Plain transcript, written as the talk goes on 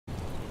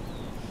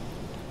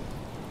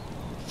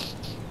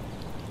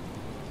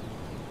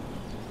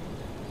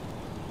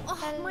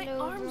My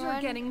arms are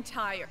getting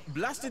tired.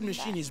 Blasted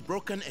machine is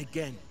broken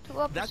again.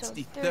 That's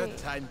the three. third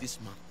time this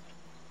month.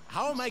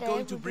 How am I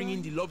going to bring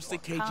in the lobster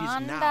cages now?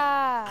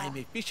 Wakanda. I'm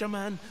a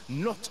fisherman,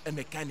 not a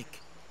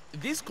mechanic.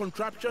 This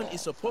contraption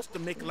is supposed to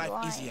make life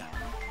easier.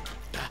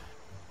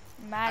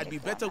 I'd be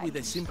better with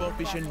a simple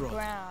fishing rod.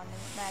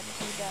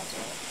 Magically does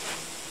it.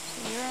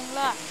 So you're in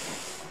luck.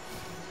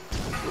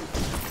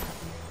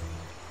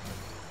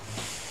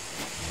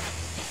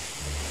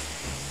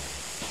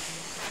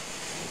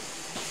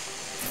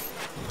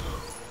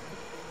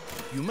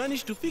 You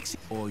managed to fix it,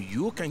 or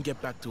you can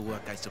get back to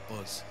work, I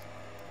suppose.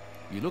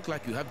 You look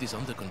like you have this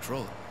under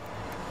control.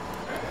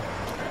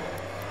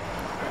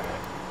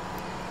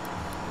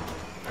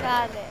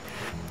 Got it.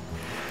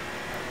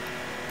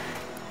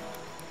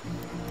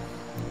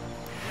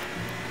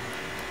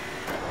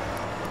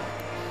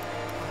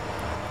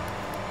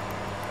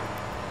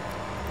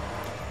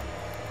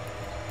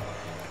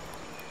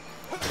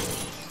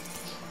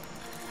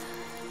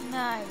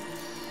 Nice.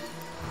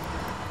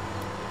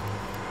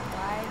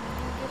 Why did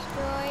you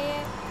destroy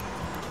it?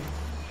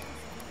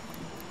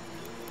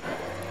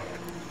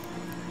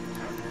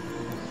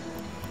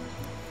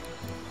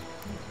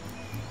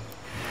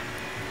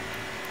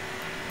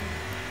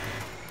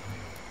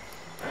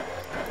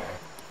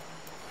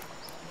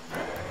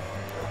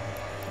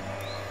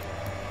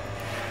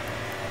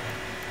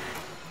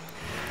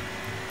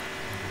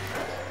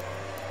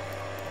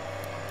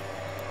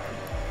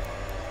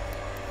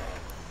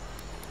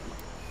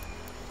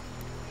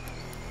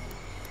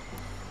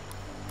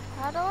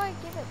 How do I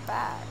give it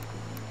back?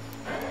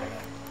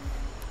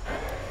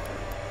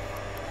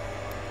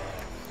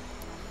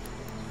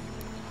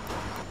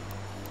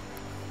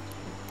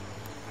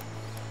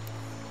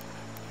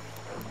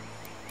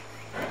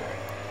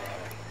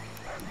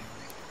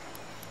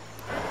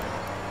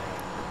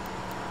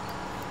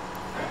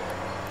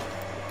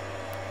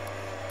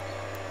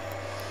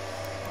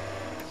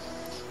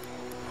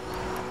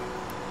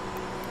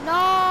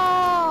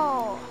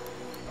 No!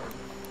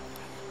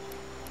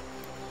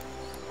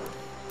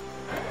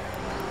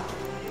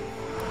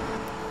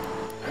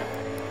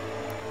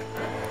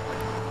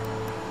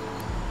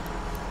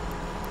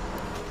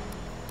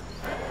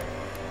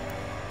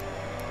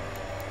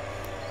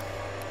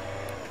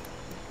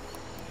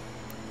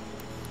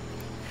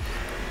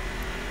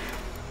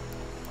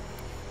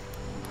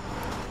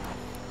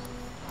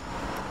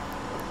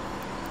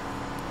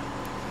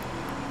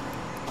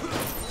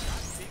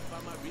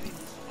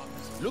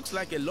 Looks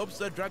like a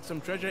lobster dragged some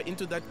treasure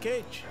into that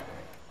cage.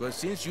 But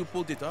since you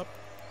pulled it up,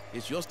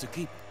 it's yours to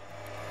keep.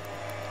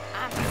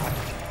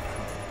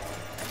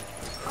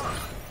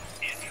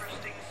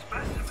 Interesting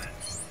specimen.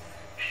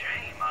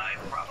 Shame, I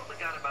probably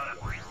got about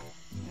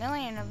a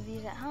million of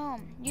these at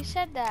home. You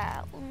said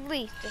that at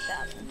least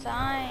 1,000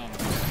 times.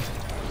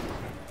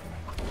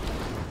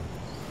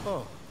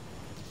 Oh.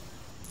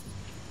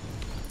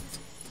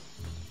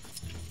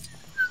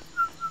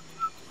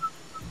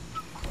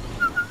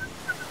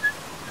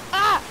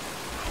 Ah!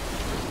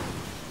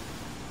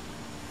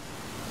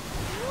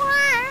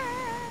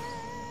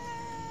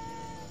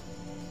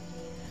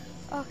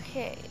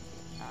 Okay.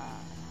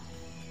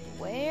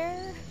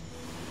 Where?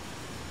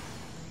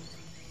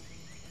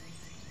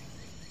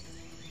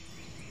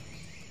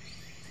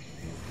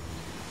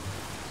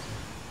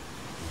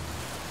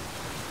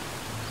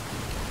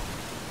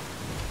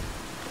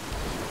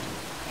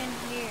 In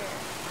here.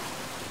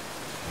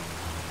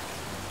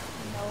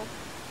 Nope.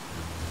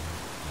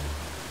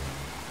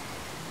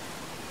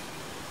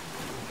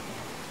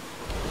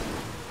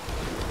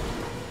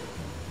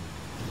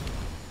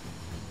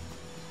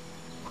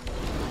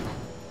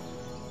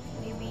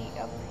 Maybe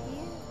up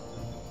here?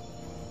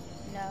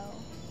 No.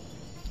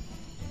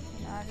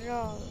 Not at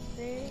all.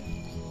 There.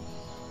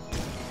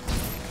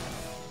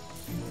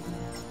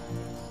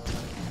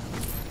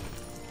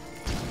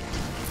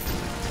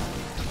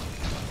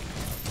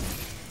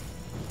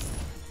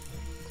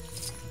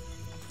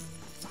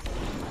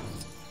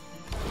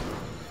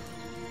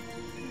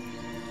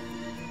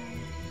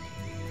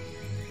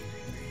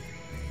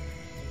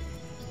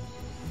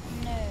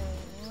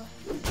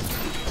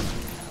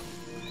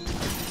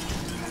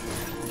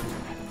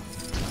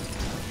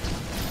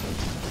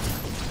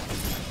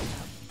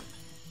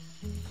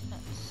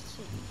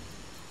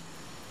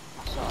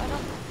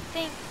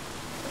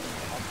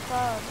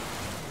 Above,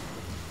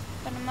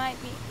 but it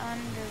might be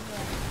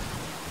underground.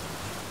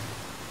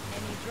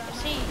 Any drama?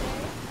 See.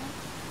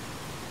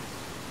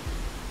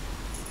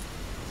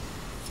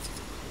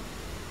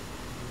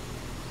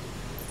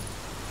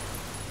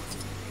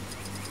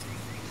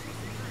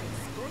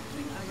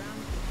 Scorching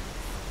around.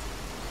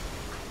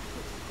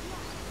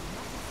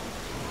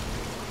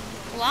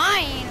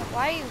 Flying?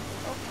 Why are you?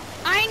 Oh,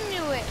 I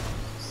knew it.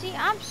 See,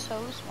 I'm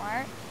so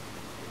smart.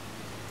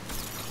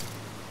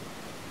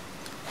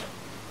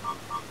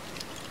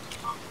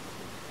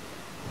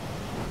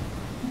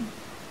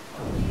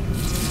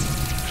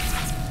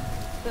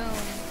 Boom.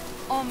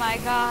 Oh my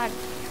god.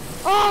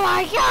 Oh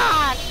my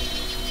god!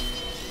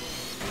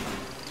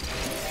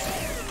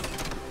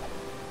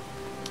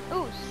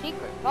 Ooh,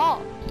 secret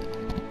vault.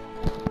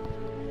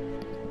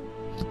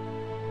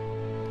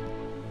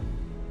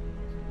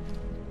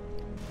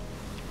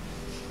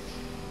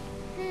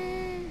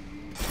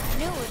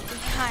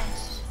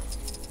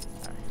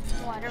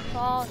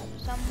 fall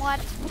somewhat.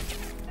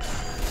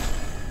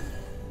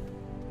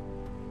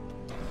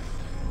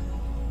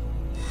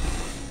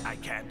 I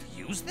can't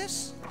use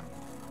this?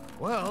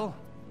 Well,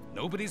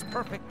 nobody's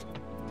perfect.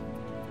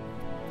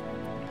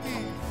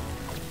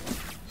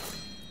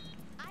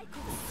 I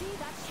could see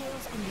that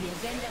chaos in the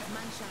Avenda's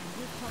mansion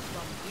rooftop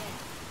from here.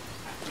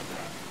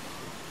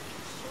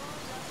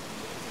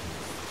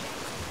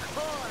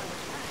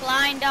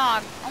 Flying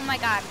dog. Oh my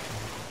god.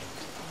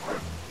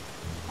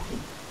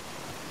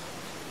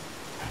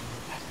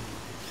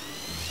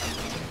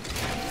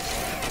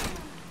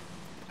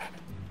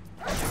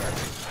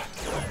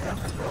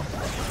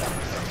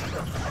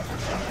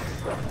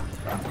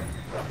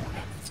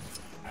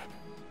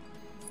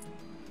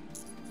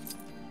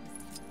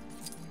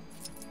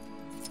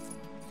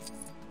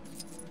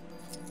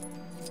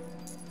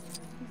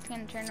 He's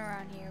gonna turn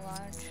around here,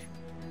 watch.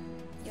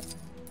 Yep.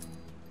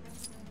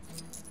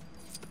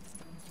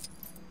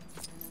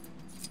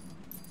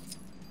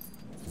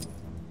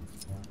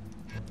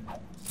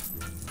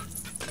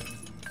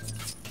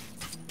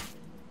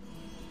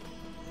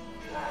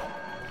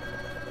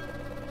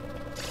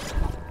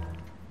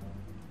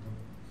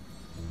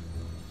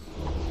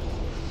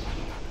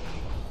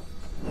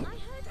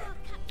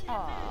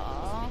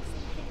 Aww.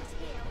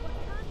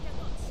 Wakanda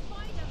got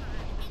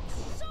Spider-Man. It's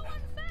so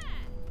unfair.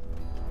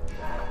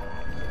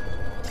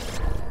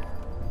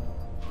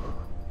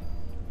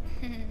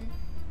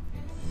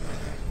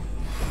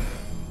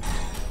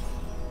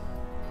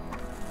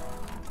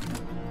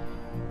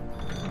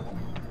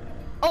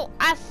 Oh,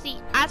 I see.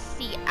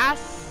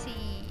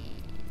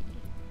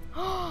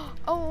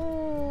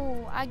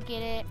 Oh, I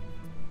get it.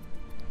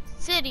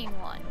 Sitting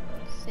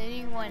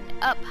one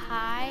up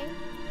high.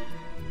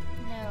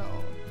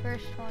 No,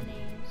 first one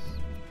is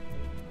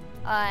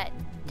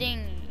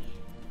dinghy.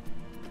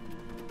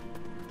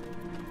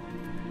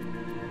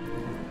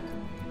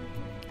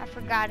 I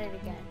forgot it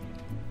again.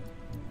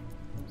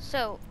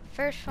 So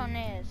first one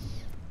is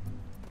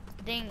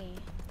dinghy.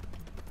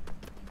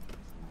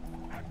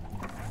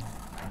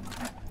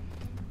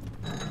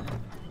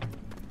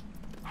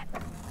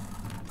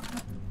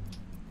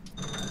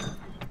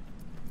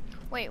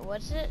 Wait,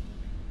 what's it?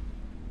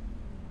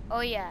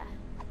 Oh yeah,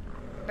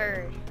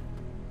 bird.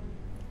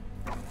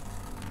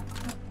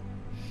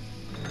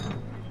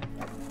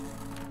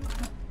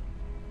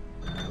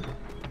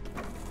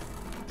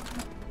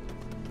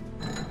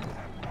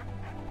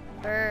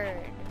 Bird.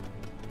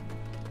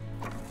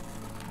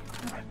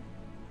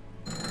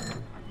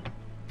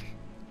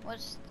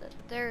 What's the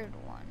third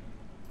one?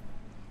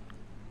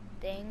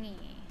 Dinghy.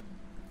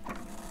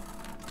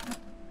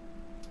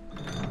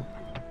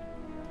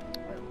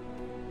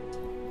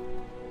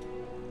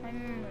 My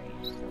memory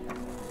is the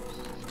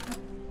worst.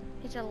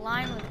 It's a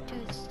line with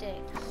 2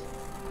 sticks.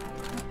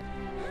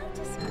 How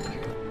does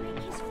Cat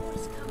make his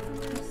voice come from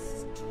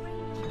those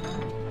strange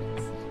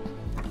lines?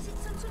 Is it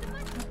some sort of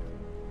magic?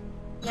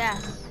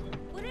 Yes.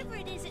 Whatever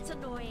it is, it's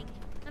annoying,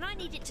 and I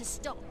need it to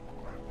stop.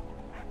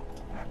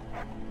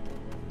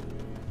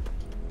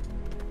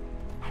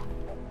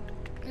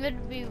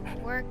 Would be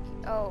work.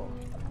 Oh.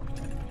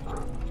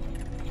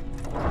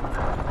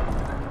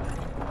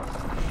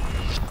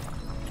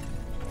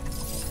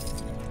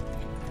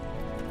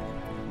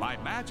 My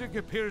magic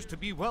appears to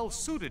be well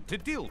suited to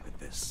deal with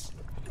this.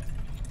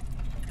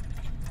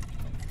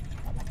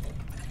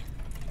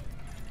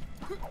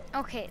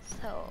 Okay,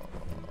 so.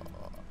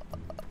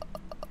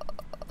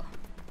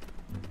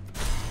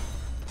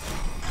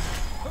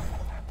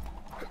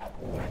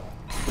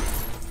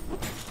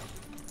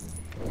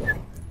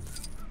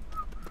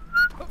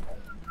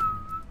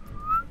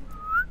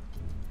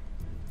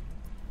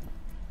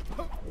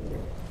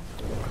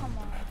 Come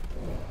on.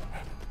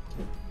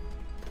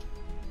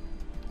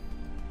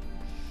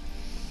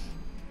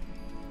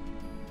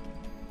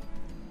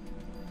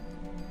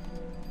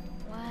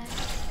 What?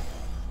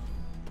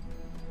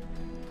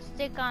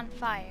 Stick on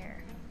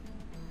fire.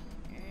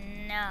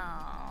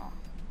 No.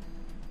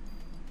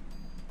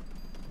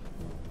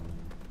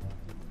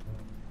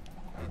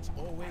 It's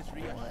always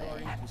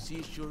reassuring to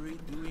see Shuri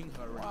doing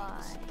her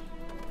rounds.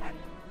 Why?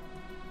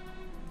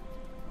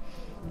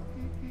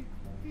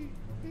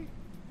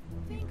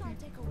 Think I'll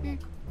take a walk.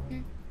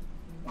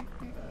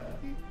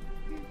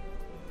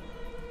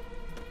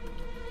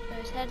 So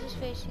his head is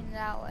facing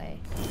that way.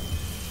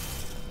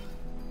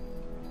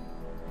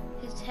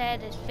 His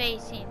head is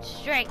facing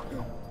straight.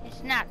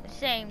 It's not the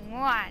same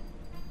one.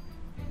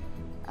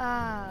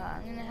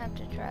 I'm gonna have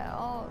to try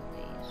all of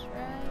these,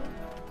 right?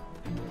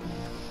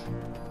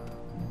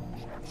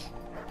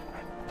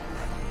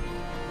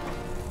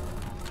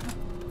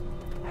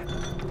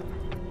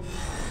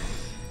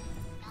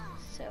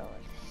 So,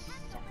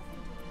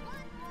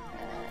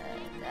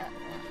 that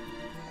one.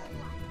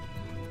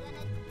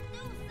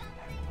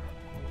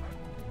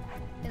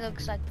 It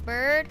looks like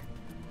bird,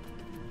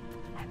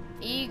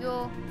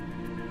 eagle,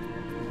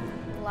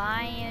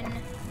 lion.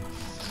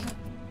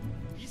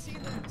 You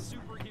seen that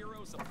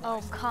superhero supply Oh,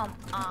 store? come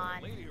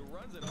on. The lady who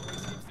runs it always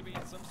seems to be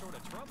in some sort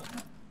of trouble.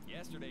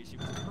 Yesterday she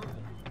was purple.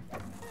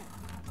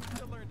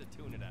 She'll learn to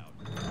tune it out.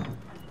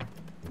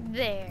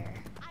 There.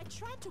 I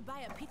tried to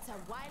buy a pizza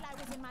while I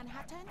was in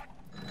Manhattan,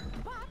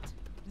 but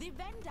the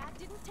vendor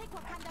didn't take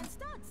Wakandan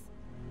studs.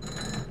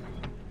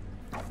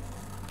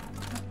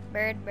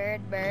 Bird,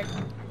 bird, bird.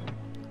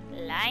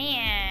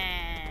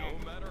 Lion.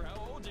 No matter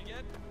how old you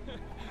get,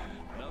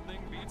 nothing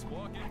beats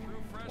walking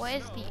through fresh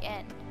Where's snow. the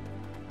end?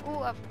 Ooh,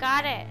 I've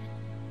got it.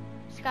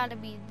 It's gotta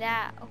be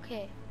that.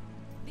 Okay.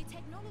 The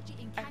technology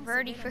in I've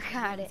already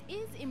forgot it.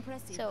 is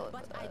impressive, So,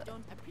 but I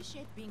don't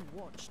appreciate being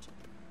watched.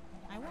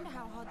 I wonder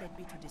how hard they'd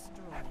be to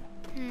destroy.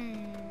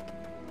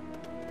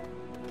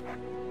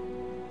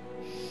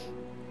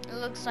 It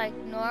looks like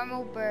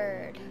normal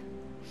bird.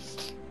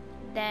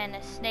 Then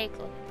a snake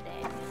looking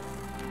thing.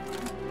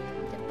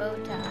 The bow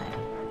tie.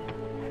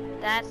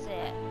 That's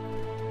it.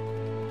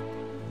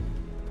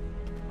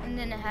 And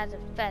then it has a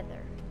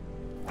feather.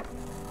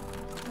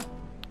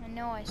 I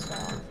know I saw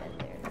a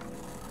feather.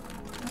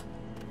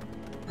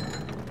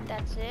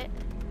 That's it.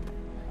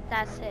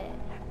 That's it.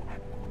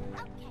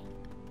 Okay.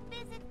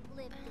 Visit,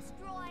 live,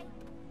 destroy.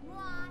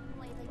 Moi,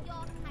 moi, the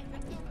York Hydra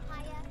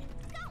Empire.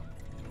 Go!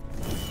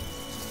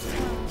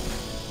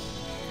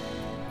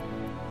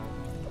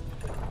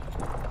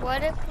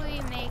 What if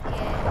we make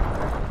it?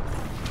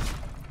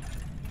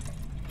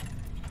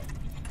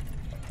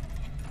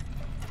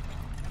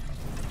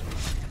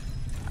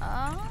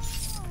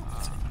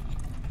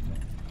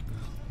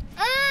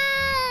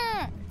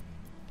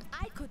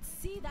 I could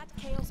see that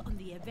chaos on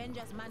the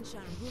Avengers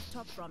Mansion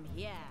rooftop from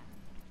here.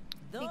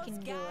 Those can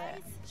do guys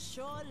it.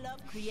 sure love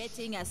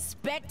creating a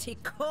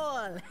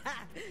spectacle,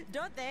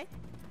 don't they?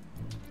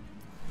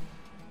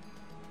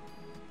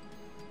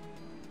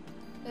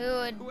 It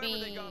would Whoever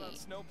be. they got on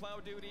snowplow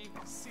duty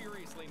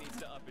seriously needs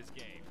to up his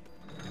game.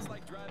 It's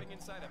like driving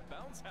inside a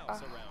bounce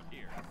house around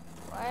here.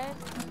 What?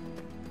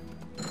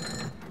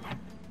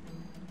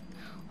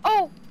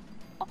 Oh!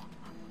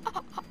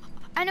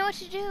 I know what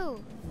to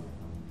do.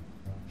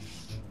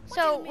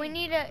 So we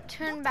need to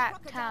turn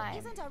back time.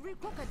 Isn't a real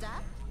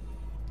crocodile?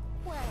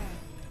 Well,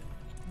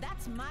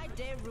 that's my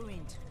day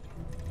ruined.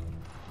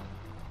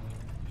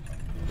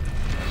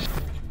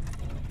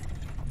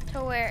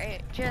 To where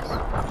it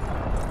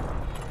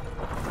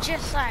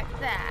just like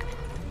that.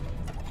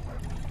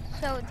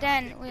 So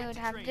then we would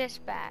have this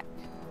back.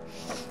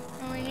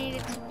 And we need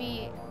it to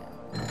be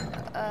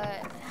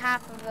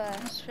half of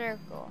a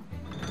circle.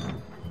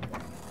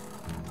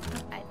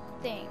 I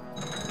think.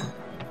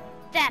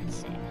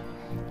 That's it.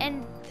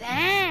 And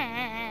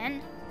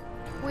then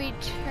we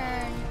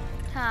turn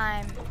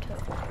time to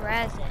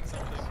present.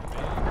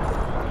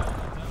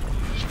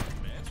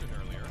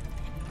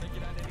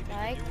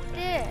 Like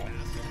this.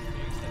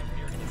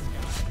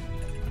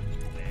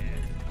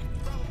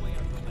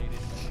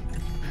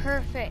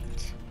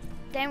 Perfect.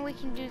 Then we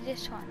can do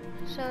this one.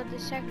 So the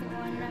second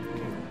one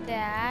after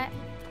that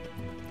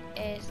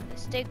is the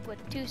stick with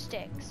 2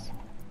 sticks.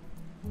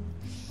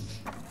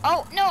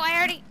 Oh, no, I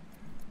already...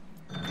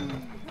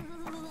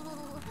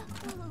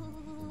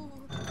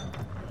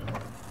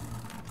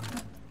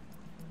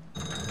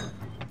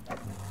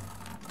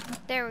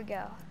 There we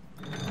go.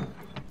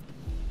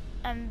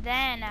 And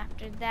then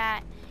after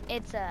that,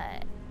 it's a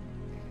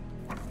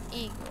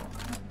eagle.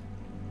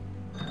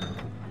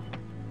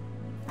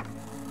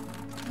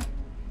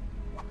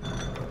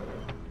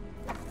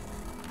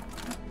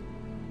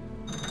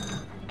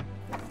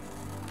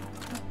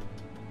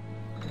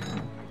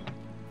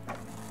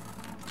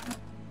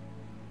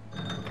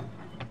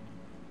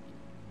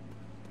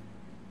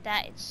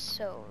 That is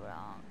so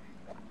wrong.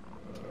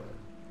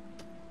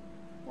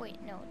 Wait,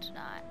 no, it's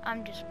not.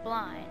 I'm just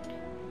blind.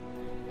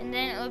 And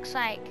then it looks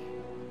like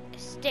a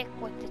stick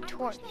with the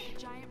torch. The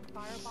giant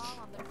fireball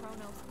on the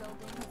Chronos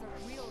building is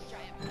a real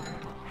giant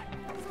fireball.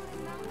 So it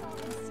can melt all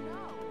the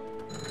snow.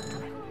 Of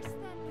course,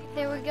 then we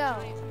There we have a go.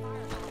 giant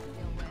fireball to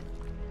deal with.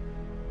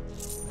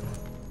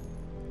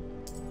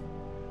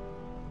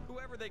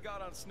 Whoever they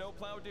got on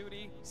snowplow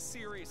duty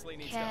seriously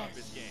needs to Yes. up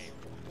his game.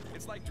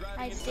 It's like driving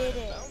I inside did a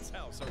it. bounce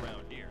house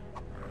around here.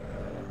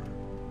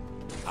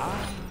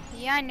 Ah,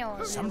 Yeah, I know.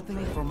 a something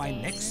little for my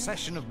thing. next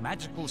session of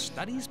magical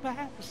studies,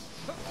 perhaps?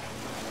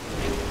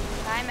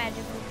 Bye,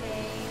 magical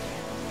cave.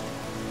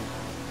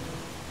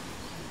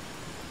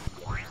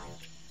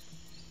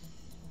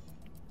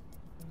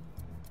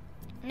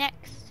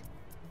 Next,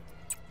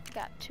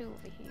 got 2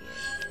 over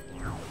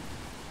here.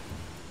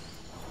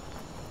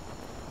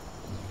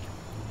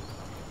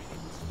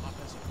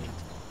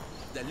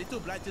 The little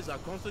blighters are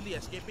constantly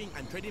escaping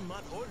and trading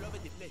mud all over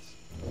the place.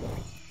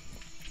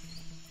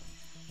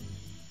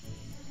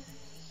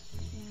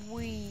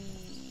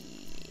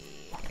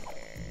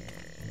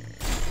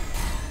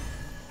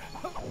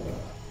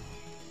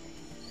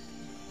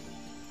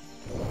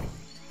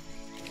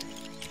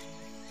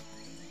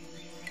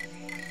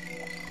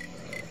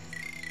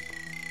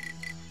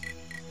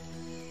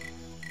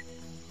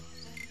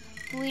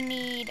 We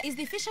need Is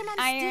the fisherman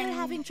Iron. still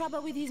having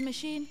trouble with his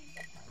machine?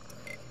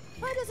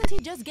 Why doesn't he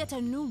just get a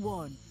new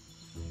one?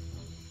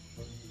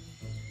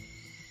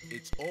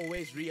 It's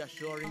always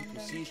reassuring to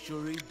see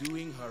Shuri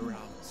doing her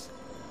rounds.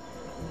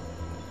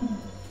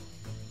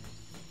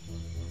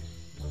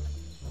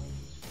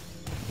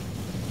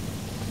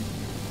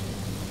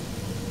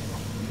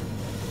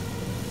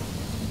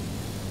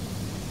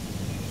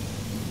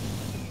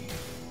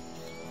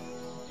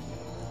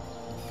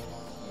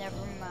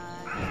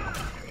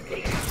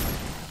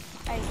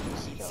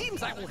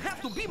 seems I will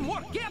have to be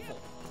more careful.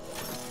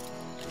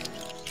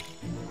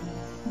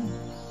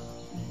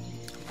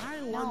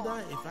 I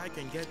wonder if I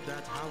can get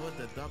that Howard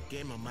the Duck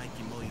game on my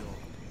Kimoyo.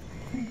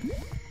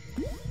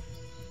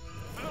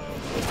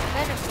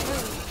 Better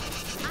move.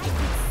 I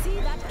could see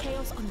that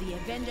chaos on the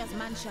Avengers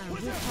Mansion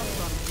rooftop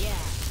from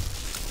here.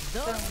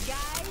 Those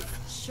guys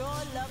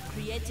sure love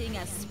creating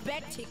a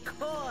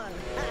spectacle,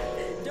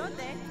 don't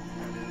they?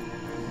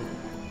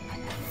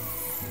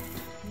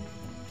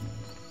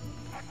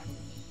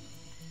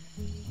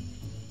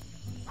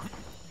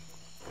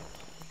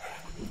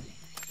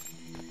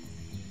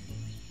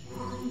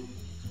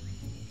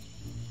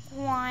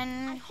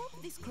 One.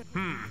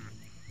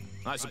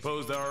 I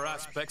suppose there are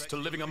aspects to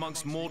living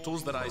amongst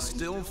mortals that I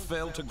still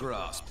fail to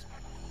grasp.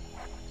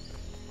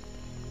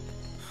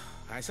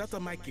 I sat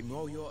on my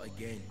Kimoyo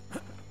again.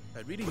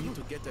 I really need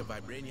to get a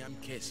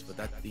vibranium case for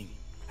that thing.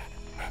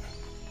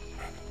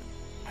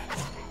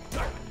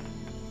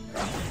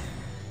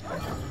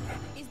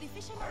 Is the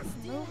fisherman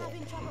still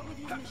having trouble with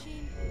his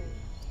machine?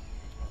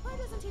 Why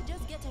doesn't he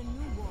just get a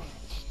new one?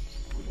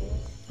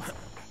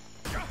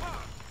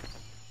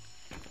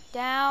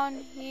 Down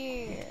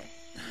here.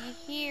 You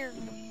hear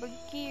the big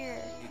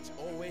gear. It's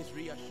always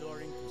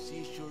reassuring to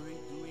see Shuri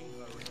doing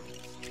her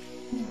rounds.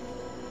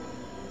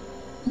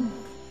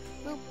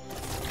 Boop.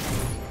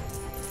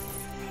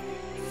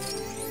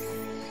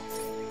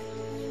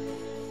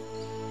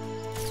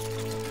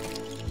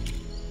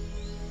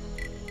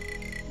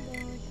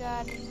 Then we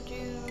gotta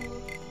do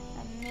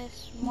a Miss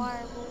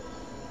Marvel.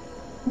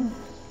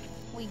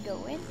 We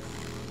go in.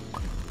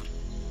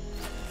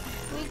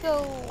 We go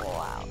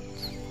out.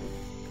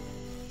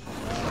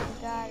 Then we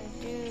gotta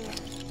do.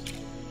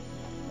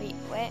 Wait,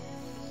 what?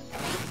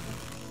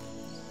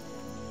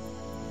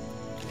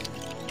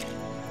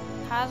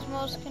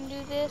 Cosmos can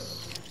do this.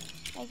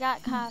 I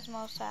got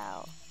Cosmos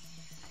out.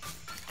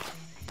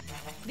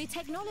 The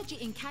technology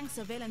in Kang's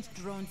surveillance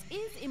drones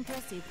is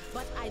impressive,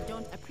 but I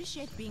don't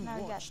appreciate being Now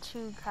we got watched.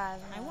 2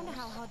 Cosmos. I wonder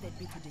how hard they'd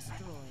be to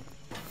destroy.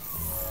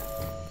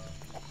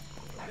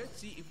 Let's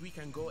see if we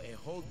can go a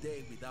whole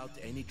day without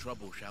any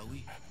trouble, shall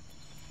we?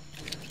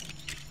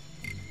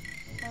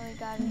 Then we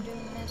gotta do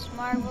Miss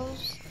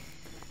Marvels.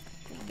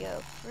 We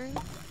go through.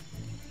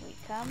 We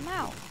come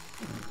out.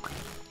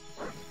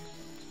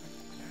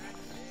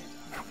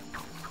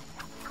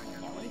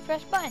 And then we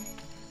press button.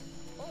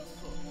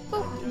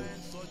 Boop.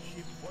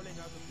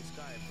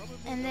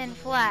 And then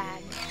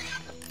flag.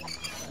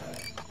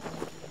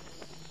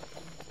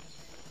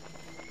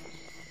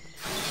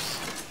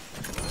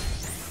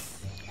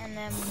 And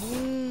then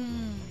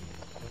boom.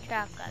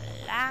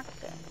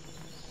 Chakalaka.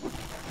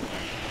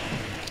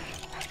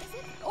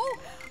 Oh,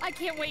 I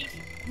can't wait.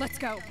 Let's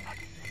go.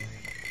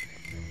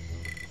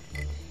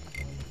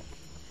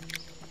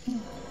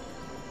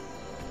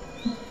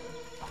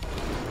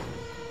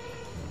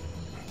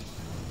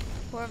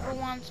 Whoever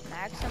wants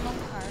maximum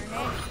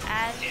carnage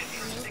as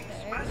Interesting a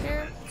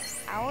character,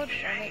 specimen. I would love it.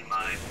 Shame,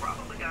 I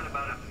probably got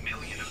about 1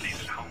 million of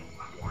these at home.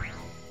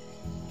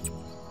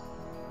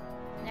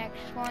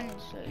 Next one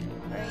is right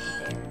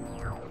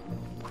there.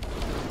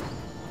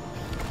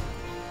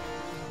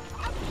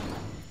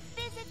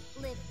 Visit,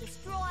 live,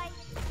 destroy.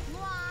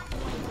 Mwah,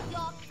 New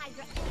York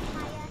Hydra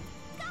Empire.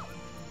 Go!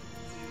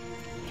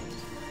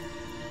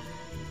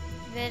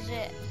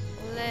 Visit,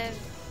 live,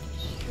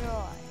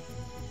 destroy.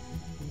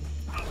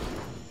 I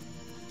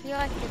feel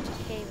like there's a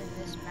cave in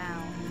this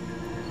mound.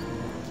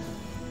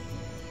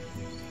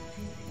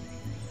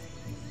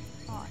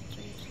 Oh,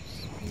 Jesus.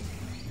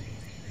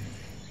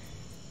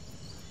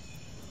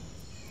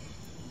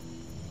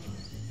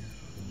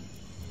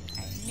 I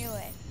knew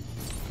it.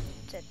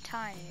 It's a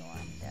tiny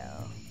one,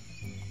 though.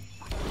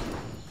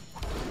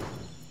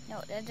 No,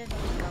 that doesn't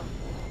go.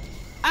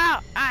 Oh,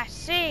 I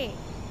see!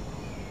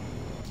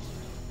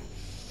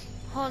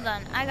 Hold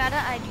on, I got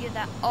an idea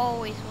that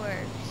always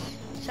works.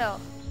 So,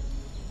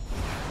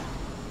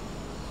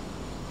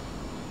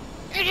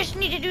 you just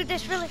need to do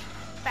this really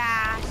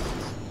fast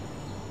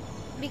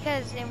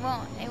because it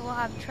will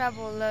have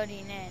trouble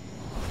loading in.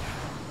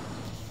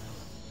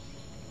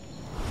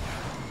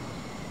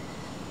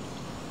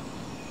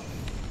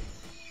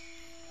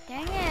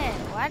 Dang it,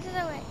 why does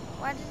it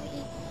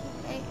keep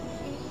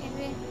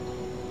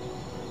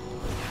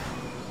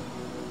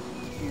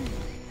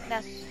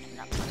that's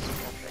not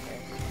possible for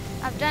this.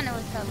 I've done it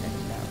with others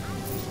though.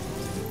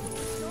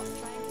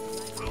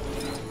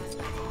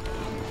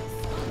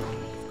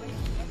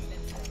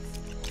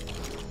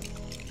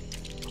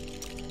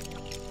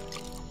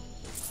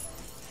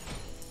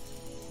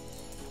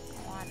 I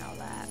want all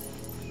that.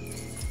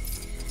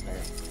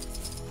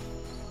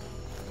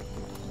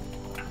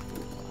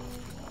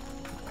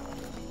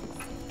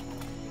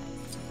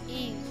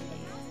 Easy.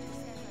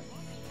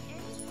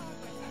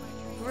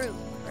 Group,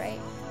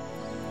 right?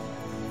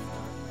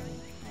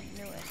 I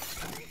knew it.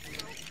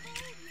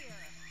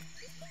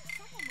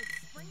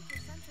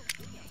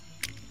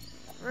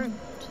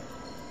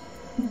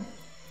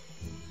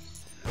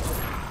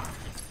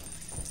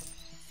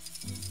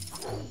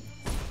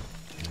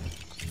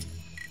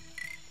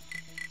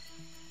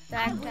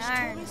 Back wish to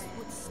Iron tourists Man.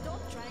 would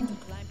stop trying to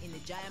climb in the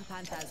giant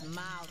panther's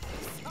mouth.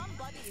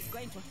 Somebody is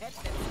going to hurt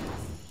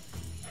themselves.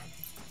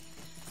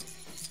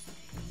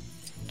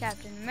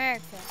 Captain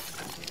America.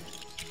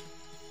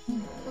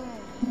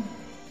 Boom.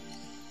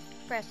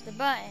 Press the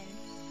button.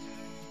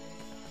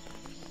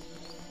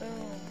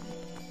 Boom.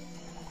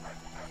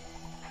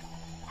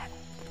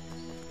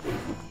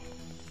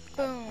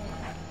 Boom.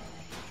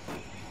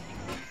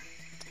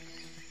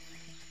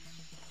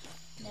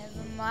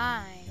 Never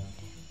mind.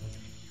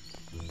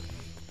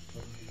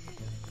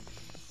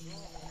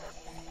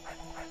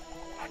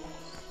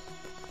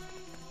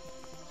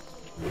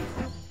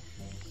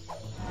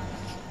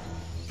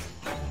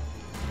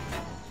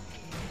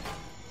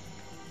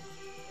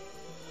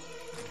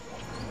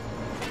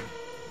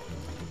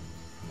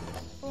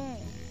 Boom.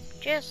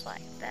 Just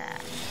like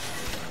that.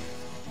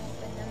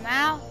 Open the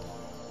mouth.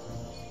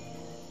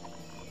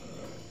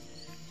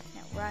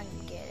 Now run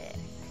and get it.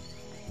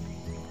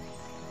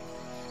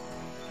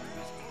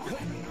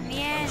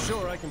 I'm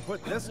sure I can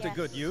put this to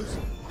good use.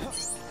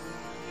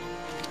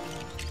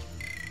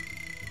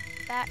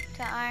 Back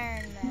to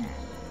Iron Man.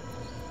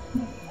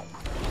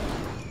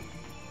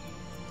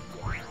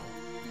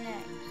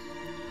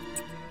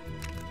 Next.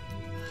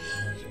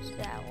 Which is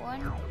that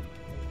one.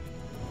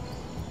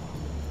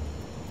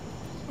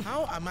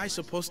 How am I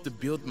supposed to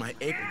build my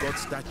ape god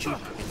statue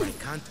if I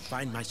can't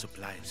find my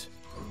supplies?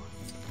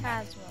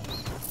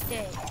 Cosmos.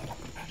 Dig.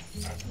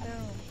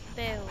 Boom.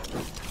 Build.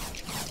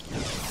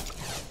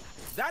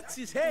 That's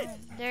his head.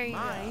 There you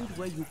Mind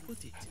where you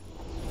put it.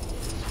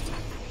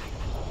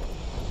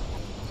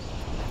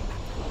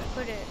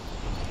 Put it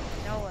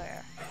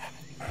nowhere.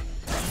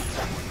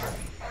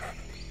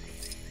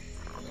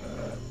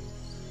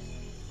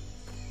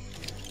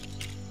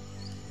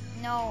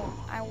 No,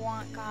 I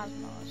want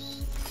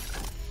Cosmos.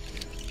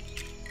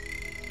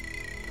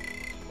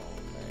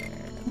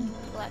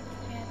 Black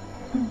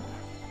Panther.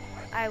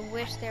 I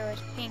wish there was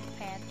Pink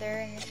Panther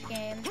in this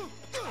game.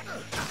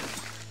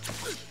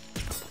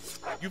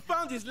 You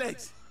found his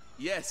legs.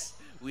 Yes,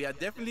 we are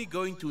definitely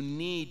going to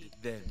need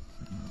them.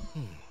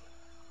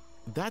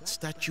 That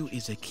statue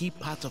is a key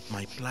part of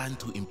my plan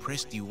to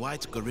impress the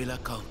white gorilla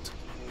cult.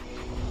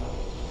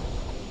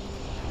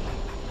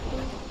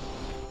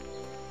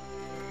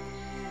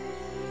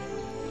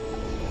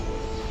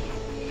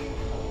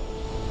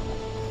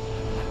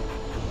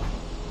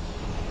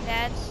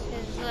 That's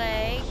his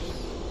legs.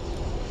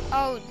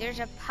 Oh, there's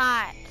a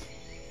pot.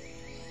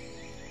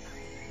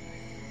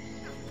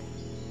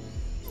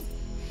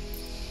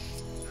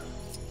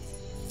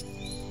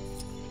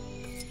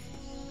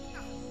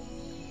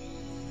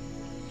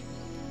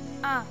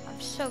 Ah, I'm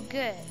so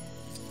good.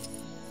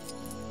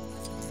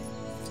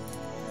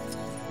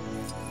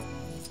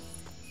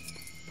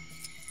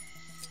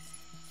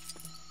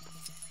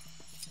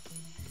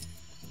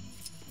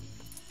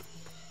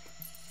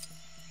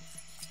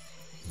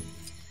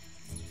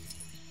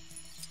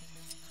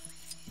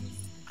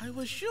 I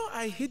was sure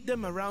I hid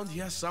them around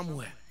here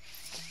somewhere.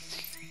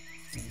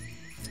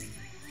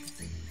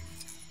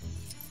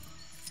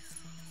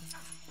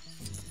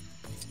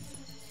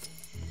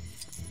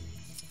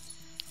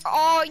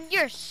 Oh,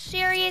 you're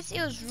serious?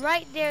 It was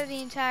right there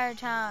the entire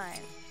time.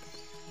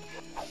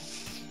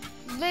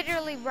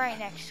 Literally right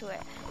next to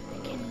it.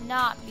 I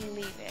cannot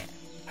believe it.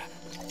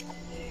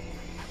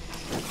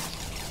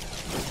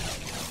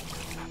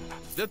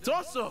 The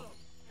torso!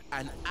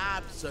 An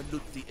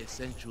absolutely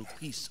essential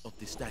piece of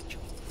the statue.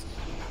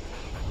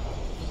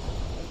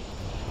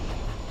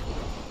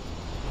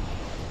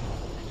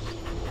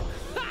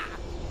 Ha!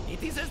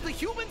 It is as the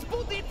humans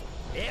put it.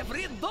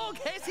 Every dog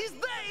has his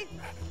day.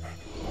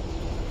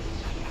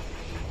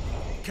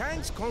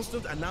 Kang's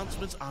constant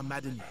announcements are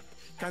maddening.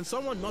 Can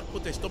someone not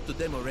put a stop to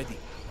them already?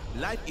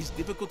 Life is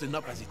difficult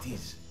enough as it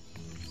is.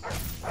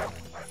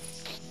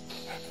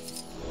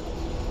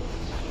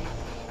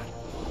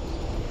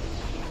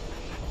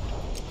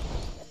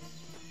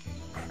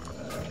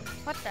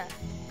 What the?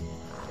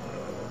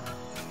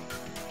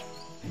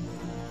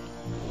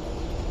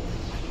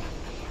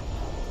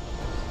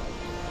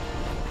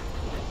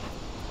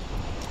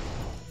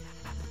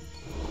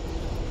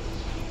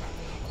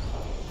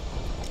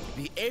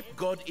 The ape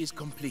god is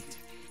complete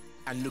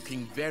and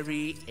looking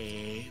very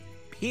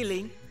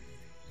appealing.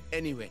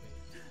 Anyway,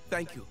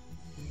 thank you.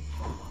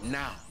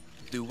 Now,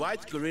 the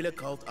white gorilla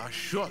cult are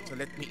sure to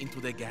let me into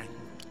their gang.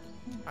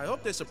 I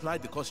hope they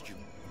supplied the costume.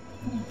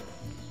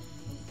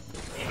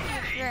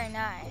 Very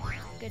nice.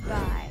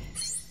 Goodbye.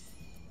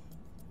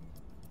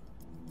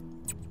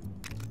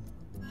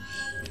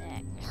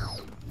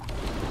 Next.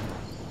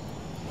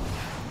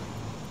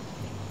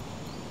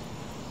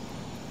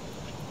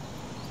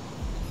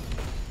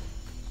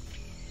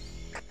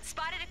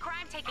 Spotted a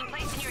crime taking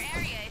place in your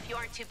area if you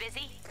aren't too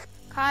busy.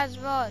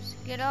 Cosmos,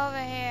 get over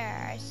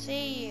here. I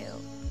see you.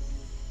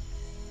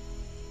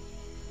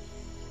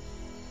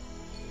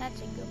 That's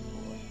a good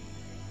boy.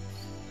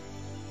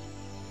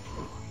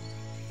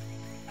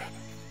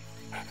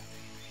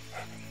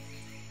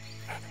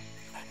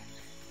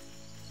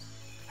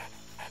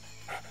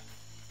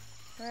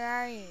 Where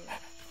are you?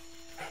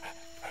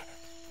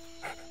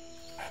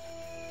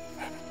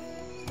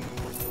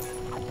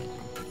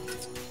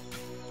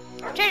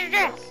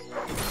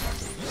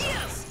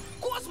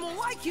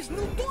 his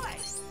new toy.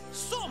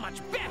 So much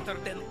better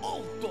than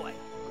old toy.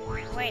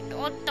 Wait,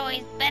 Otto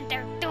is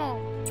better too.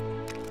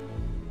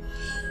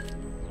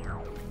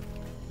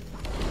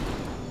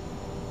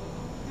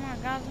 Come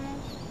on,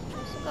 Cosmos.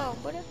 Let's go,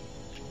 buddy.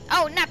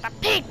 Oh, not the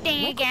pig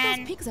thing Where could again.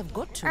 those pigs have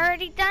got to? I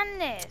already done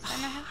this.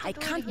 And I have to I do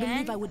can't it again.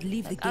 believe I would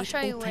leave the I'll gate show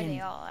you where open. they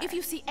all are. If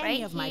you see any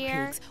Right of my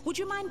here, pigs, would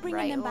you mind bringing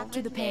right them back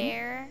to the pen?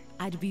 there,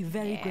 I'd be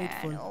very and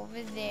grateful.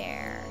 over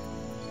there.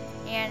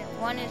 And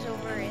one is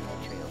over in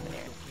the tree over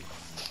there.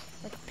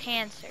 With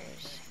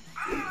panthers.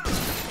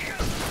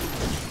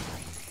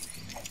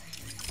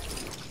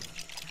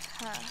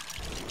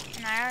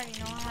 And I already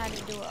know how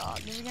to do it all.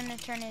 This is gonna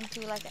turn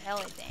into like a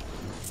heli thing.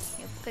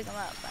 You pick them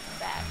up on the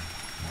back.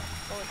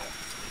 Over.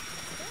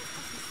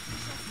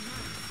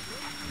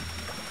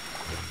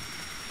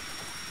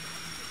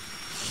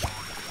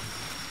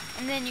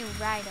 And then you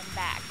ride them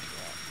back to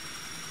it.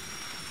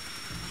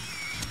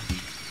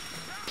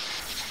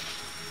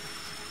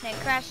 Then it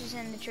crashes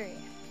in the tree.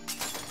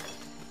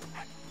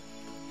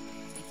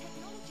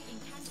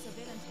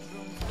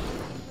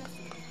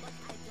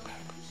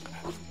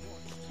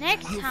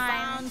 Next You time,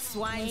 found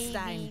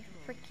Swinestein. maybe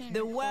freaking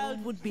The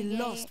world would be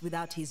investigate, lost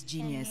without his and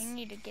genius. you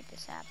need to get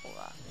this apple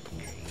off.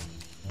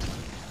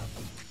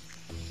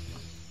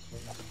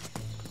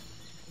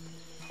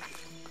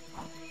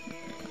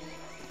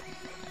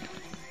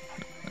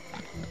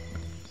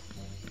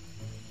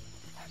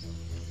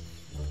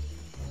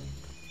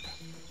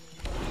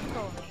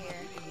 Go over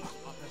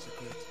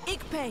here.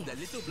 Ikpei, The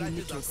little you blighted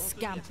little are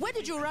scamp. Where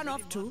did you run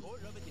off to?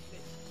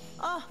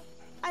 Oh,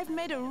 I've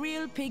made a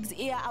real pig's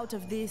ear out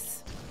of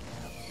this.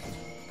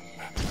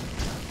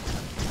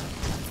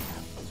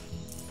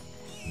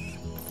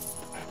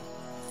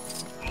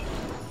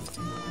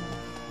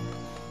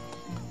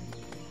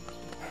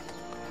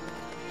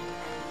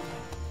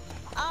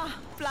 Ah,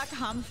 Black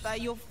Hamster,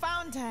 you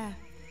found her.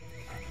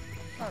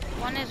 Look,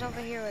 one is over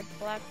here with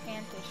Black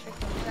Panther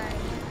freaking trying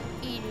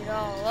to eat it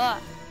all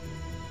up.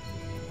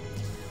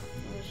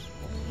 It was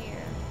over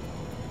here.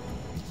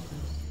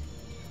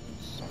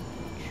 Some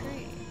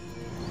tree.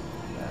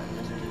 So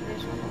let's do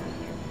this one over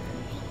here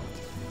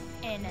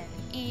first. And an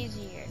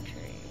easier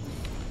tree.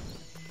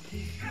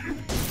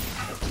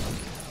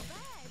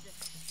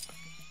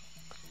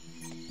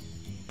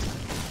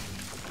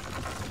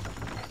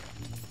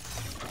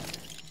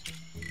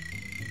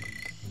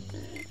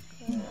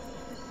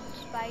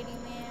 Spidey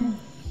Man.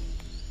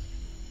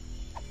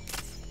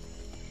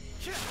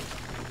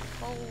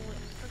 Hold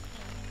it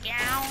freaking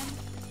down.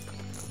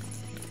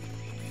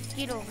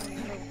 Get over here,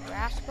 little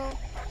rascal.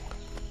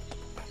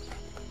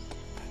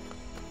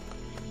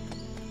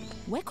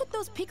 Where could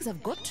those pigs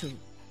have got to?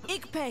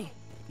 Ikpei,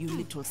 you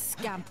little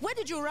scamp. Where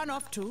did you run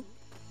off to?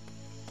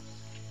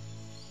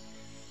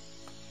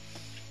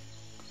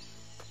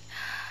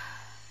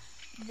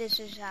 This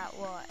is how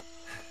what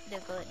the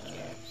glitch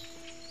is.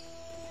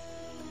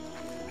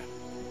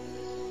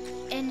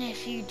 And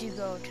if you do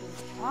go too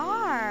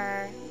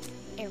far,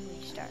 it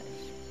restarts.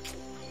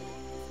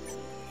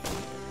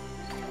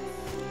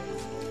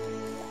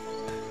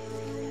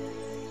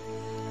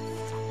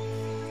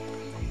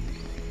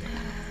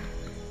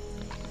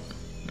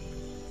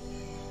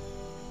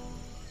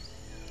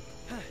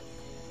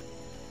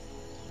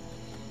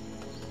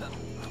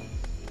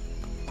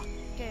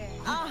 There.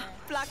 Ah,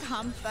 Black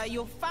Hamster,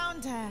 you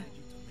found her.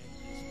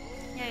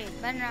 Yeah, you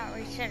better not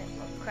reset it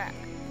for crack.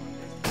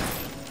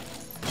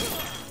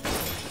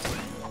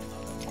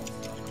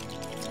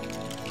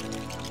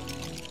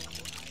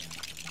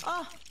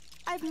 Oh,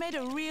 I've made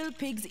a real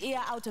pig's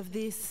ear out of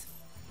this.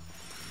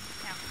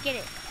 Now, get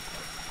it.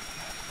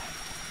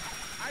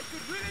 I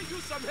could really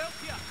use some help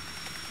here.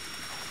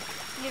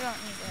 You don't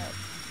need help.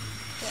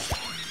 Good.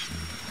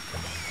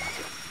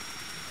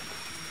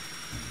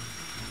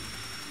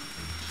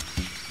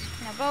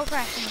 Now go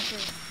crash in the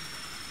tree.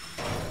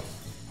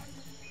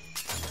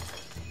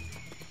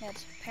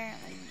 That's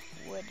apparently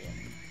wooden. I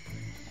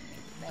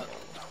mean metal.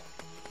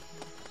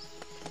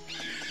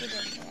 Get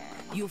in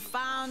there. You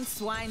found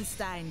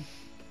Swinestein.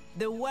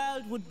 The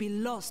world would be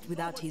lost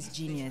without his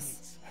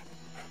genius.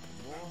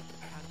 More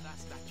panda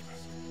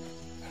statues.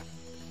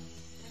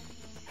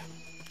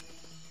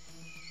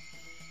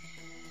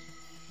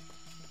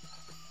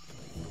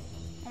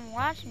 I'm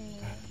watching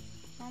you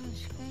on the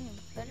screen. You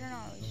better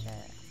not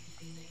reset.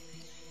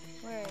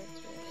 Where is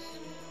this?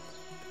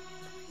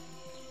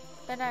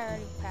 Bet I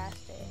already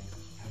passed it.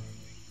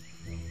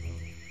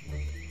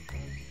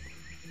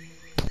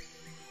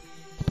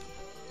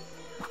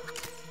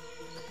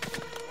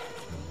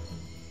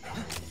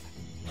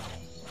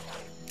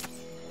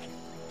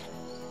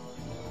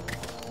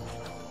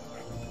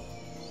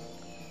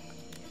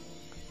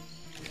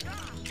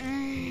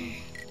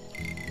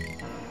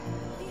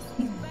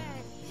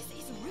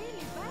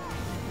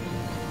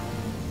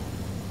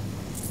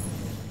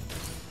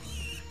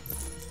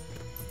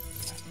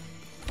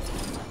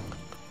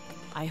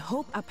 I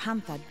hope a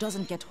panther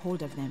doesn't get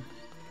hold of them.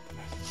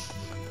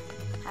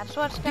 That's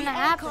what's gonna The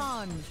happen.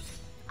 acorn!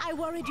 I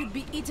worried you'd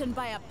be eaten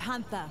by a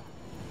panther.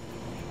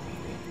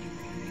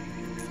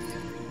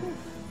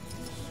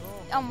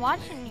 I'm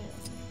watching you.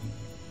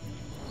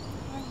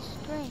 On the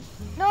screen.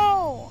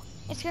 No!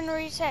 It's gonna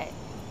reset.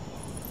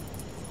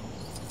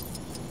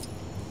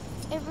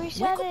 It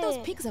reset. Where could those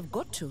pigs have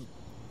got to?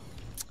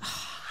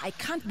 I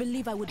can't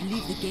believe I would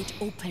leave the gate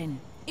open.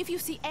 If you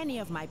see any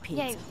of my pigs,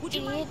 Yeah, would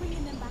you mind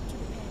bringing them back to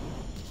the pen?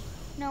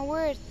 Now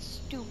where's the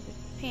stupid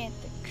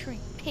panther tree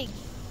piggy?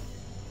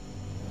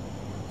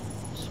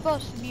 It's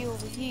supposed to be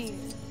over here.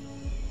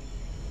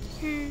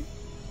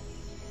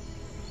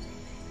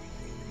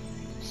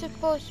 It's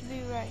supposed to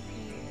be right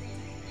here.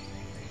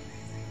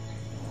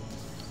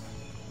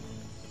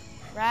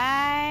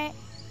 Right?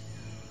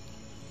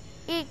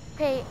 Ik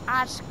pay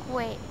asque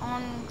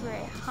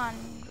hundred.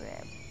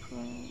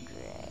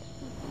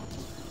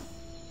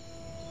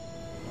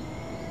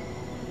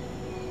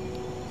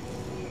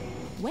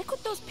 Where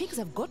could those pigs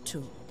have got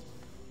to?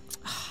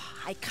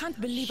 I can't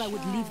believe I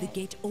would leave the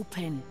gate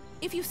open.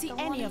 If you see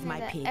any of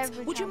my pigs,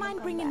 would you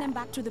mind bringing them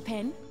back to the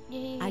pen?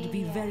 Yeah. I'd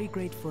be very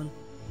grateful.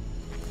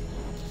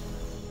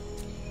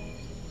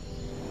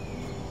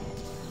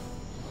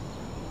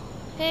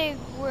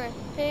 Pigworth.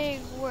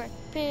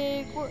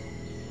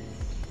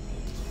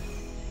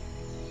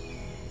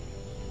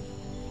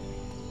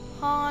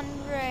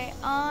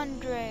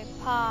 Andre,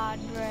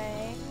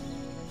 Padre.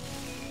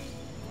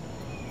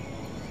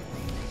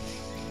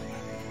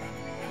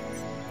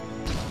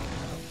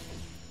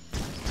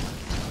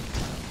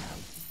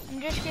 I'm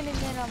just gonna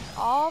get them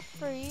all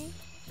free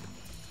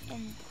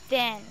and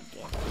then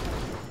get it.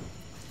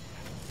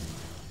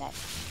 That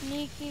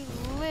sneaky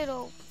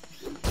little...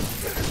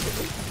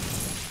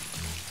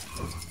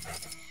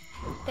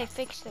 They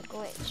fixed the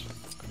glitch.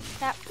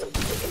 That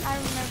I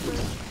remember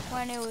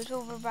when it was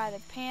over by the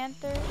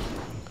Panthers,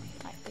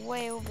 like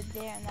way over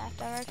there in that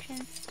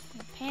direction.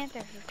 The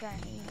Panthers were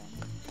trying to eat them.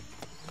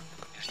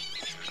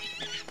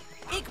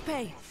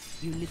 Ikpei,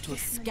 you little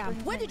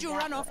scamp. Where did you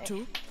run off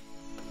to?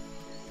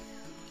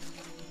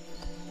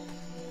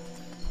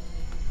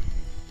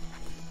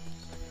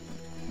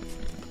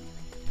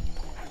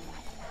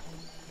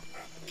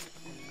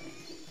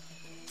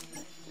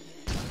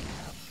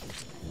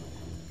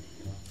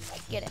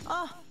 Get it.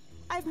 Oh,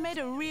 I've made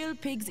a real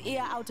pig's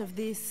ear out of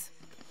this.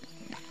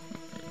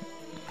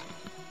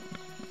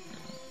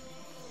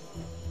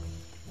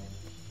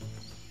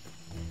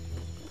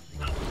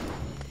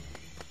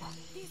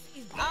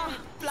 Ah,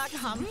 Black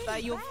Hamster,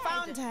 you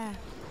found her.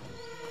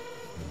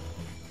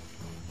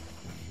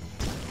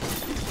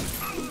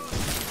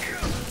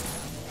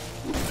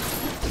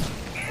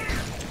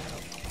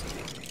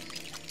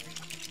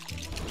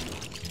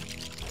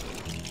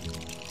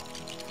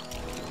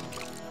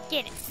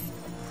 Get it.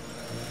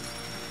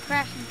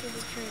 Crash into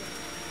the tree.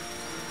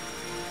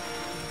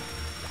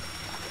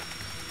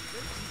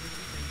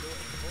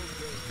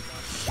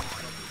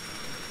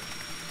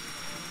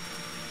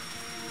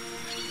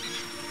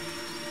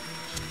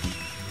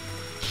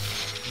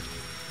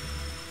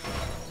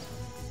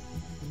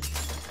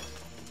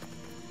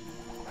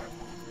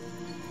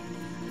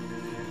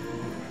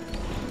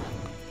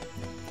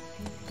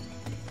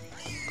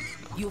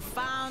 You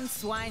found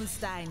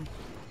Swinestein.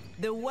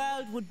 The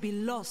world would be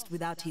lost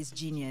without his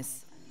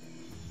genius.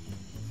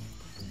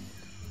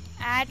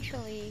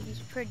 Actually, he's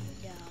pretty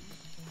dumb.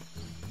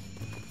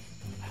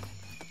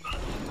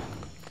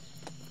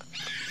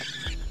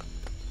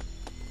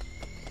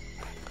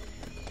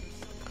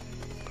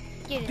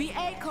 Get it. Be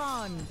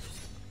Acorn!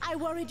 I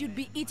worried you'd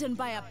be eaten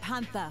by a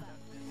panther.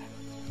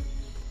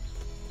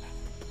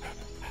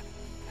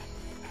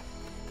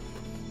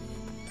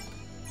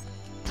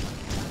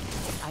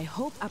 I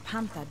hope a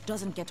panther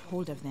doesn't get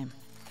hold of them.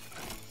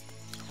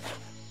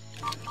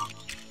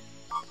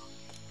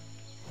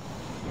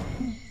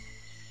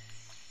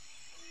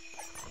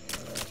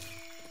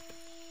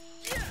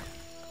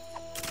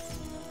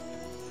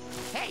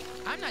 Hey,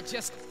 I'm not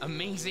just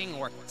amazing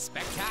or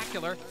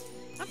spectacular.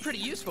 I'm pretty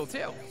useful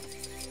too.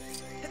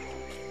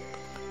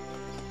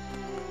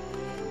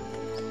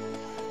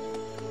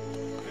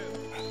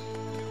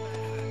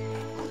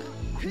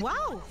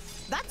 Wow,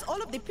 that's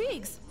all of the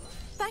pigs.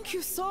 Thank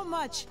you so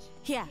much.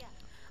 Here,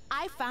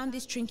 I found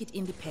this trinket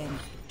in the pen.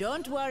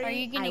 Don't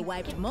worry, I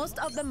wiped most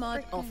of the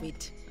mud off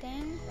it.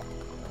 Thing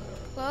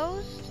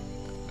closed?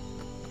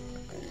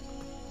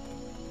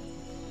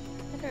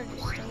 Better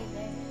just stay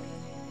there.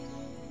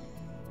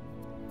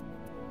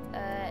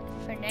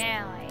 For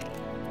now,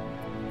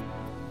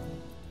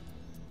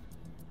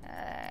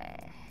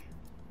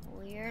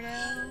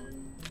 weirdo.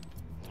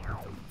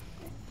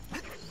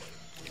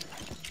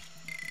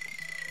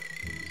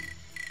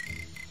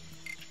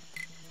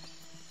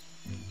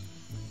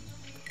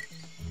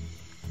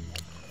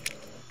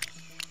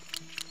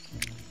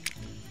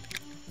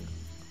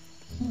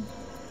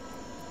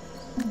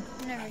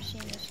 I've never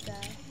seen this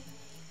guy.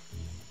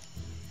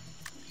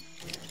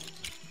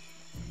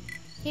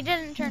 He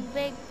doesn't turn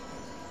big.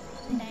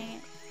 Dang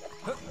it.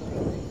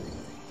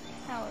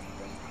 That would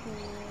be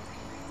cool.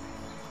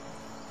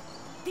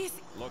 This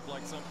looked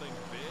like something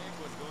big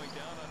was going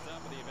down on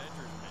top of the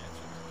Avengers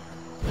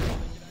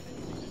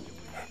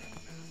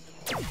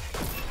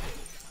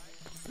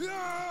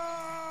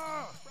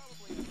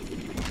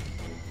mansion.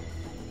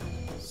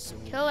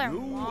 Kill her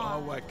You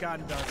mom. are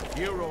Wakanda's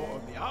hero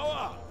of the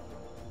hour.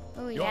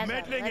 Ooh, he Your has a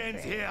meddling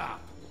ends leopard. here.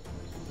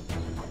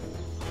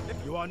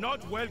 You are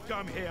not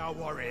welcome here,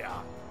 warrior.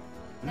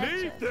 That's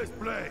Leave it. this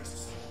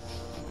place.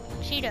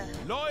 Cheetah.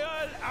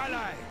 Loyal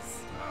allies,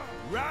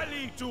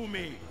 rally to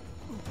me.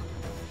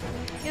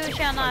 You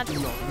shall I not. do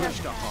not wish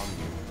to harm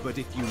you, but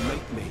if you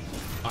make me,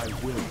 I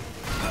will.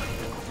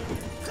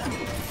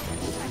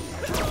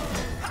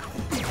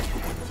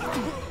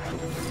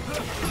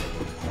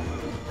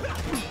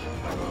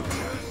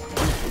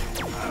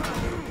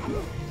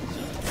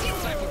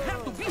 Seems like we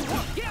have to be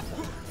more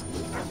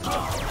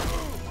careful.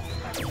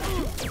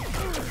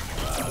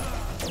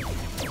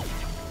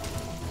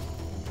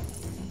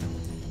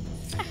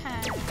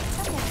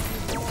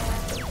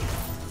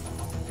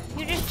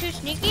 You're just too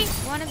sneaky?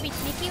 Wanna be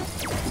sneaky?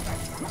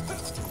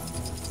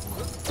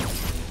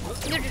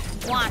 You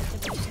just want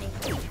to be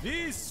sneaky.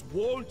 This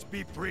won't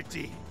be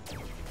pretty.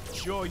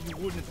 Sure you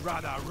wouldn't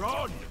rather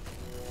run?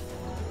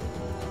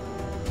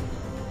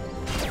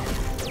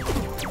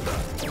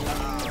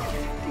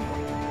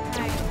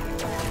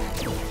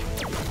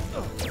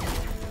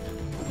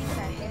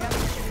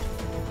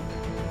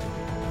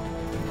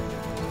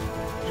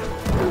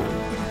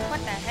 What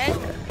the heck?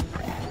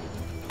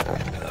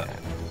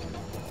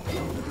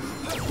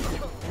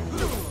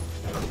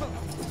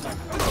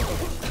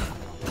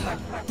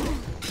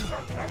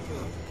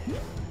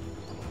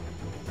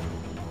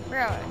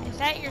 Bro, is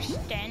that your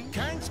stench?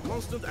 Kang's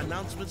constant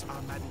announcements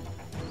are maddening.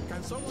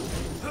 Can someone... Life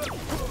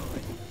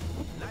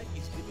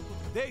is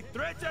difficult. They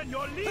threaten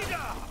your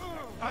leader!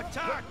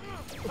 Attack!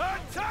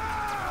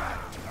 Attack!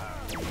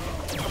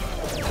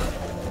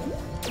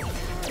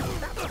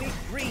 That big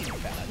green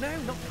fella. No,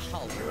 not the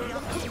Hulk. The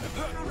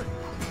other.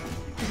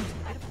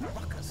 Bit of a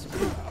ruckus. He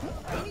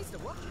needs to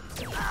watch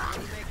himself.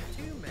 He'll make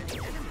too many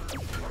enemies.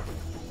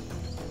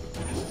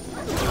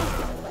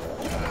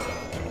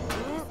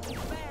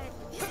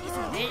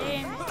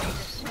 Vision is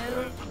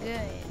so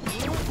good.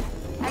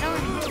 I don't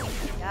think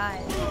he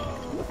dies.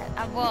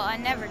 Well, I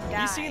never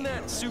die. You seen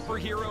that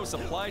superhero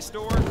supply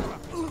store?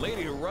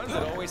 Lady who runs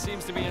it always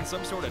seems to be in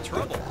some sort of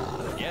trouble.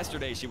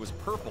 Yesterday she was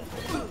purple.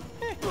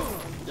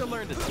 You'll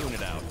learn to tune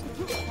it out.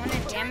 Wanna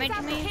damage Turns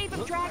out the me? Cave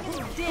of Dragons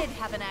did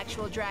have an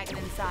actual dragon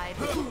inside.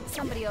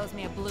 Somebody owes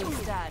me a blue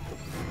stud.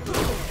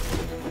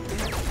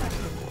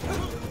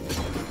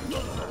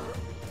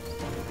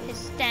 His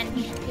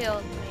stench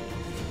killed me.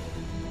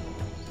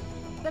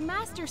 The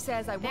master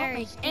says I won't Very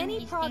make any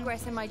stinky,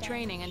 progress in my stinky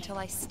training until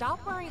I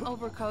stop wearing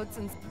overcoats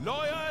and...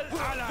 Loyal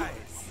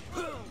allies,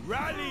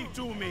 rally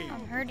to me!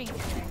 I'm hurting you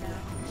right now.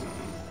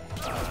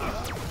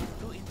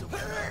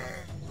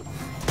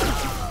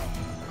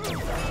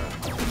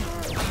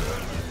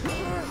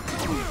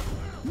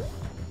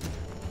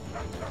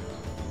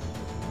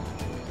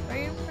 Where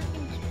are your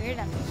freaking spirit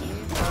at me,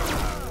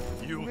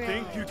 dude? You Really?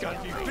 think you can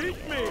defeat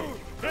me?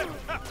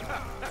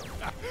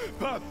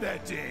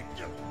 Pathetic!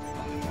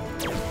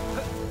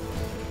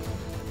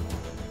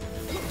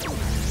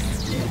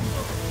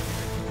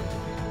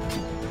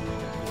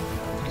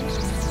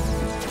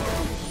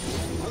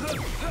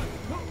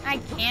 I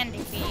can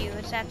defeat you.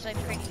 It's actually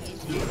pretty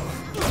easy.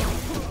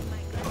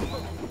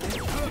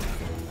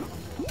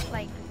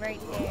 Like right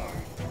there.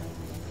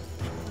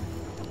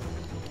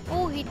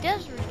 Oh, he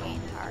does regain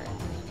heart.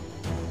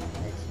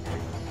 That's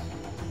nice.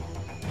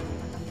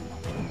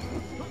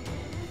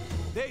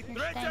 They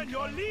threaten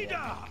your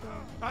leader!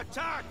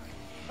 Attack!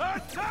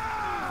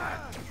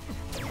 Attack!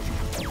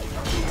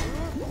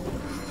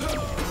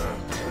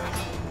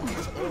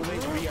 It's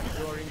always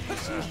reassuring to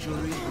see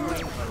Shuri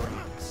doing her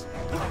rounds.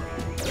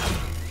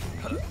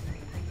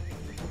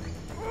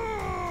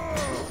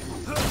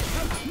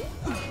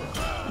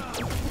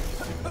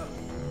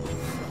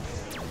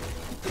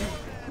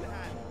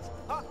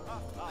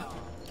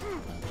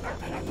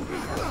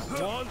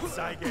 Once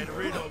I get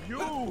rid of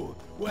you,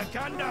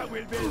 Wakanda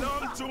will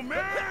belong to me!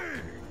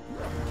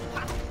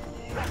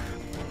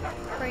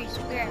 Free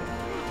spirit.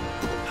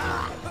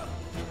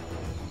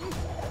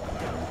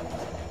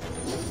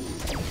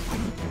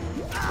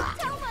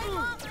 Tell my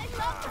mom I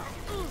love her.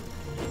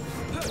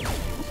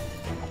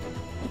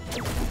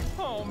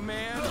 Oh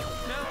man,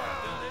 now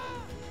I've done it.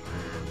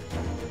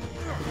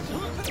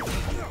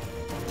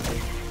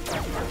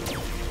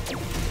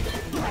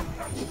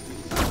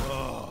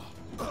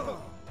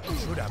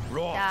 Should have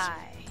brought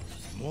Die.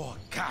 more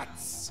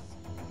cats.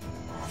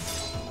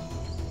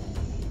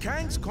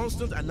 Kang's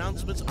constant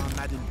announcements are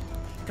maddening.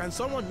 Can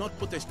someone not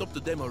put a stop to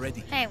them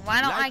already? Hey,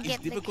 why don't Life I is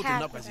get the difficult cat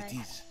enough that as it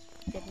I is.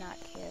 did not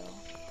kill?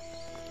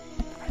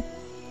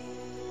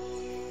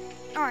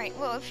 Alright,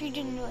 well, if you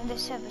did enjoy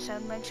this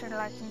episode, make sure to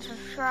like and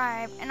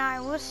subscribe. And I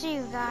will see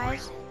you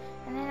guys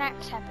in the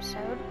next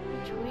episode,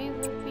 which we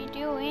will be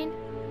doing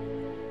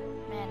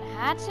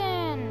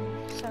Manhattan.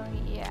 So,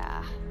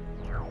 yeah.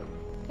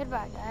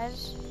 Goodbye,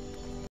 guys.